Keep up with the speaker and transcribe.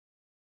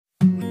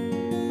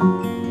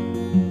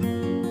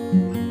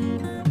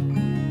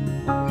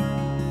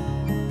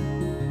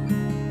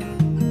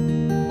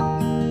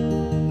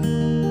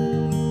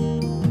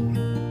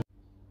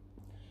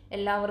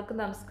എല്ലാവർക്കും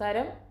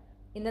നമസ്കാരം.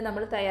 ഇന്ന്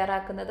നമ്മൾ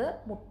തയ്യാറാക്കുന്നത്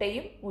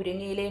മുട്ടയും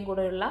മുരിങ്ങയിലയും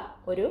കൂടെയുള്ള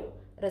ഒരു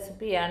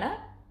റെസിപ്പിയാണ്.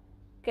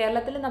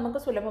 കേരളത്തിൽ നമുക്ക്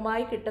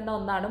സുലഭമായി കിട്ടുന്ന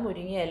ഒന്നാണ്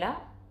മുരിങ്ങയില.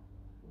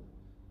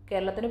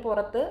 കേരളത്തിന്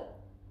പുറത്ത്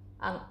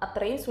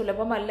അത്രയും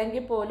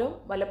സുലഭമല്ലെങ്കിൽ പോലും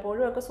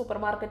വല്ലപ്പോഴും ഒക്കെ സൂപ്പർ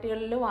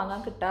മാർക്കറ്റുകളിൽ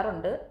വാങ്ങാൻ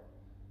കിട്ടാറുണ്ട്.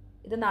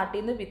 ഇത് നാട്ടിൽ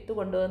നിന്ന് വിത്ത്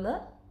കൊണ്ടുവന്ന്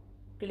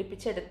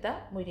കിളിപ്പിച്ചെടുത്ത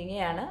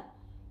മുരിങ്ങയാണ്.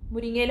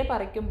 മുരിങ്ങയില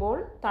പറിക്കുമ്പോൾ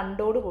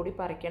തണ്ടോടുകൂടി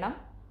പറിക്കണം.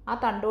 ആ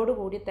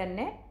തണ്ടോടുകൂടി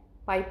തന്നെ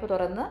പൈപ്പ്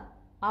തുറന്ന്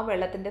ആ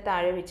വെള്ളത്തിൻ്റെ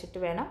താഴെ വെച്ചിട്ട്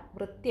വേണം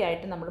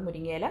വൃത്തിയായിട്ട് നമ്മൾ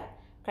മുരിങ്ങയില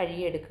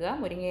കഴുകിയെടുക്കുക.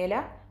 മുരിങ്ങയില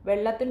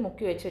വെള്ളത്തിൽ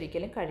മുക്കി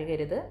വെച്ചൊരിക്കലും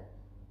കഴുകരുത്.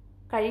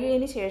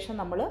 കഴുകിയതിന് ശേഷം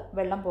നമ്മൾ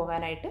വെള്ളം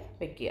പോകാനായിട്ട്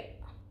വെക്കുക.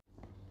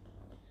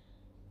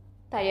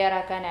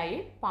 തയ്യാറാക്കാനായി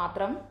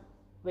പാത്രം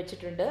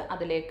വെച്ചിട്ടുണ്ട്.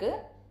 അതിലേക്ക്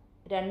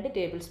 2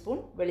 ടേബിൾ സ്പൂൺ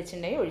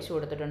വെളിച്ചെണ്ണയും ഒഴിച്ചു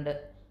കൊടുത്തിട്ടുണ്ട്.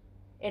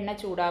 എണ്ണ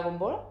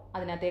ചൂടാകുമ്പോൾ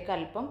അതിനകത്തേക്ക്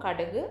അല്പം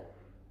കടുക്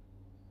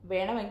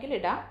വേണമെങ്കിൽ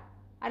ഇടാം,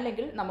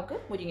 അല്ലെങ്കിൽ നമുക്ക്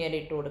മുരിങ്ങയില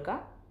ഇട്ട് കൊടുക്കാം.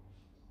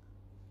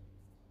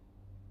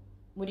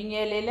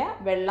 മുരിങ്ങയില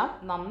വെള്ളം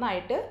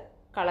നന്നായിട്ട്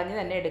കളഞ്ഞ്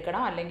തന്നെ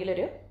എടുക്കണം, അല്ലെങ്കിൽ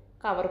ഒരു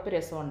കവറുപ്പ്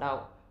രസം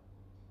ഉണ്ടാവും.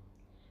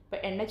 ഇപ്പോൾ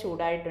എണ്ണ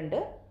ചൂടായിട്ടുണ്ട്.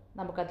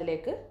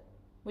 നമുക്കതിലേക്ക്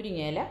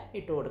മുരിങ്ങയില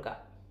ഇട്ട് കൊടുക്കാം.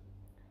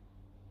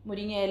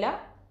 മുരിങ്ങയില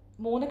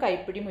 3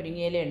 കൈപ്പിടി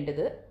മുരിങ്ങയില ഉണ്ട്.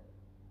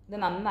 ഇത്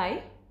നന്നായി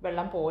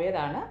വെള്ളം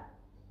പോയതാണ്.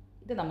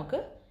 ഇത്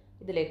നമുക്ക്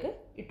ഇതിലേക്ക്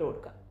ഇട്ട്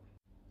കൊടുക്കാം.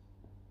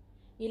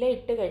 ഇല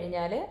ഇട്ട്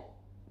കഴിഞ്ഞാൽ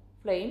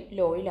ഫ്ലെയിം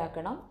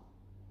ലോയിലാക്കണം.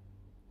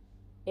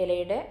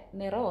 ഇലയുടെ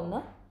നിറം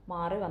ഒന്ന്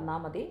മാറി വന്നാൽ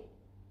മതി.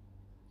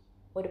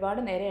 ഒരുപാട്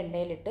നേരം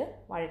എണ്ണയിലിട്ട്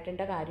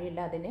വഴറ്റേണ്ട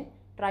കാര്യമില്ല, അതിന്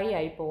ഡ്രൈ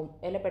ആയിപ്പോവും.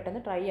 ഇല പെട്ടെന്ന്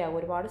ഡ്രൈ ആകും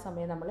ഒരുപാട്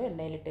സമയം നമ്മൾ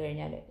എണ്ണയിലിട്ട്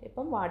കഴിഞ്ഞാൽ.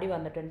 ഇപ്പം വാടി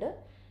വന്നിട്ടുണ്ട്.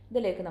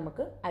 ഇതിലേക്ക്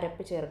നമുക്ക്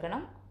അരപ്പ്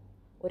ചേർക്കണം.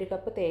 1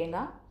 കപ്പ് തേങ്ങ,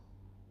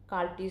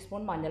 1/4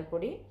 ടീസ്പൂൺ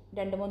മഞ്ഞൾപ്പൊടി,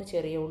 2-3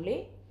 ചെറിയ ഉള്ളി,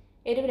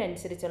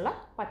 എരിവിനനുസരിച്ചുള്ള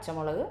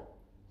പച്ചമുളക്,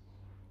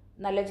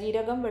 നല്ല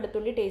ജീരകം,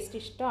 വെളുത്തുള്ളി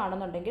ടേസ്റ്റ്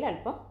ഇഷ്ടമാണെന്നുണ്ടെങ്കിൽ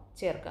അല്പം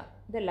ചേർക്കാം.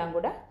 ഇതെല്ലാം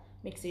കൂടെ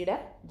മിക്സിയുടെ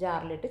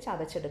ജാറിലിട്ട്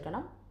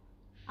ചതച്ചെടുക്കണം.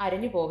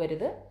 അരഞ്ഞു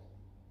പോകരുത്.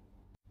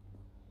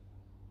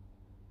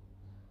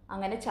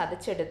 അങ്ങനെ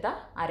ചതച്ചെടുത്ത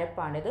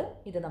അരപ്പാണിത്.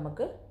 ഇത്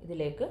നമുക്ക്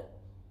ഇതിലേക്ക്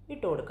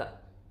ഇട്ട് കൊടുക്കാം.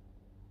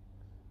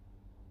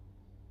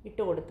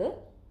 ഇട്ട് കൊടുത്ത്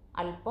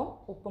അല്പം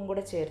ഉപ്പും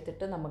കൂടെ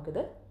ചേർത്തിട്ട് നമുക്കിത്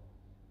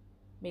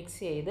മിക്സ്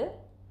ചെയ്ത്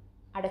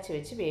അടച്ചു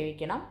വെച്ച്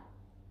വേവിക്കണം.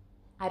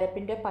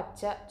 അരപ്പിൻ്റെ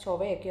പച്ച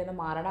ചൊവയൊക്കെ ഒന്ന്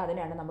മാറണം,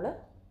 അതിനാണ് നമ്മൾ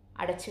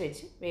അടച്ചു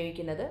വെച്ച്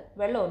വേവിക്കുന്നത്.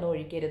 വെള്ളമൊന്നും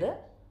ഒഴിക്കരുത്.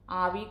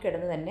 ആവി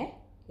കിടന്ന് തന്നെ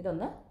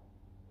ഇതൊന്ന്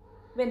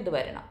വെന്ത്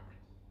വരണം.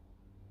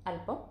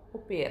 അല്പം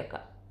ഉപ്പ്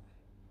ചേർക്കാം.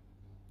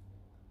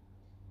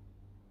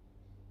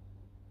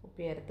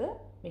 ഉപ്പ് ചേർത്ത്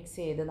മിക്സ്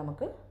ചെയ്ത്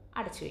നമുക്ക്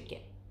അടച്ചു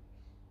വയ്ക്കാം.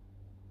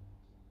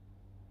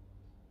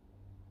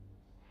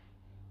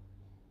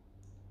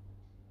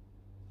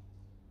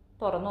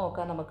 തുറന്ന്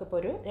നോക്കാം. നമുക്കിപ്പോൾ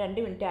ഒരു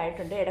 2 മിനിറ്റ്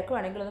ആയിട്ടുണ്ട്. ഇടയ്ക്ക്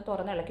വേണമെങ്കിൽ ഒന്ന്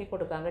തുറന്ന് ഇളക്കി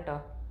കൊടുക്കാം കേട്ടോ.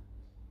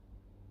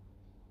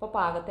 ഇപ്പോൾ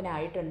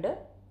പാകത്തിനായിട്ടുണ്ട്.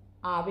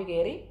 ആവി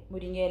കയറി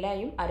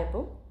മുരിങ്ങയിലയും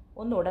അരപ്പും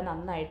ഒന്നുകൂടെ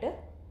നന്നായിട്ട്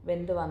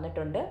വെന്ത്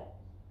വന്നിട്ടുണ്ട്.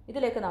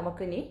 ഇതിലേക്ക്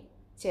നമുക്കിനി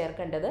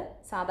ചേർക്കേണ്ടത്,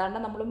 സാധാരണ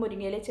നമ്മൾ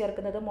മുരിങ്ങയില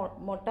ചേർക്കുന്നത്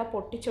മുട്ട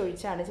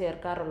പൊട്ടിച്ചൊഴിച്ചാണ്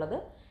ചേർക്കാറുള്ളത്.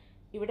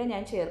 ഇവിടെ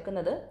ഞാൻ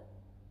ചേർക്കുന്നത്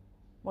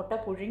മുട്ട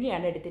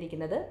പുഴുങ്ങിയാണ്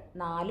എടുത്തിരിക്കുന്നത്.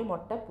 4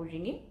 മുട്ട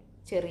പുഴുങ്ങി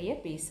ചെറിയ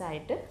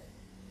പീസായിട്ട്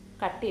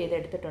കട്ട്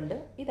ചെയ്തെടുത്തിട്ടുണ്ട്.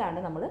 ഇതാണ്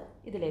നമ്മൾ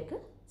ഇതിലേക്ക്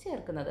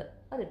ചേർക്കുന്നത്.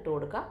 അതിട്ട്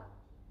കൊടുക്കാം.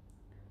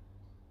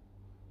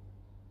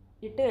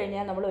 ഇട്ട്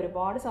കഴിഞ്ഞാൽ നമ്മൾ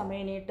ഒരുപാട്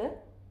സമയം ഇനിയിട്ട്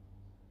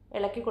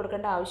ഇളക്കി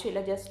കൊടുക്കേണ്ട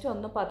ആവശ്യമില്ല. ജസ്റ്റ്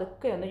ഒന്ന്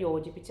പതുക്കെ ഒന്ന്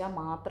യോജിപ്പിച്ചാൽ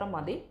മാത്രം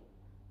മതി.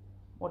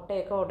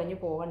 മുട്ടയൊക്കെ ഉടഞ്ഞു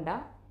പോകണ്ട.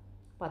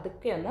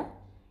 പതുക്കെ ഒന്ന്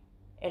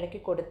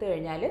ഇളക്കി കൊടുത്തു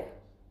കഴിഞ്ഞാൽ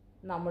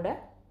നമ്മുടെ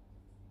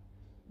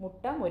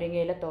മുട്ട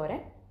മുരിങ്ങയില തോരൻ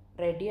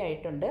റെഡി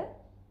ആയിട്ടുണ്ട്.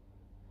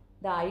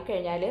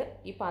 ഇതായിക്കഴിഞ്ഞാൽ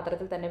ഈ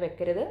പാത്രത്തിൽ തന്നെ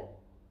വെക്കരുത്,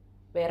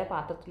 വേറെ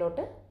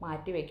പാത്രത്തിലോട്ട്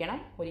മാറ്റി വയ്ക്കണം.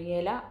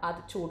 മുരിങ്ങയില അത്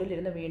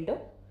ചൂടിലിരുന്ന് വീണ്ടും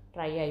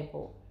ഡ്രൈ ആയി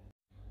പോകും.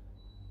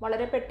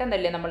 വളരെ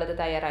പെട്ടെന്നല്ലേ നമ്മളിത്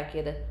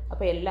തയ്യാറാക്കിയത്.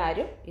 അപ്പോൾ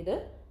എല്ലാവരും ഇത്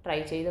ട്രൈ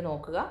ചെയ്ത്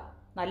നോക്കുക.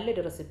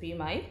 നല്ലൊരു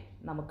റെസിപ്പിയുമായി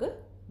നമുക്ക്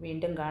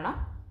വീണ്ടും കാണാം.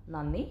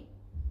 നന്ദി,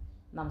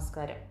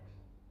 നമസ്കാരം.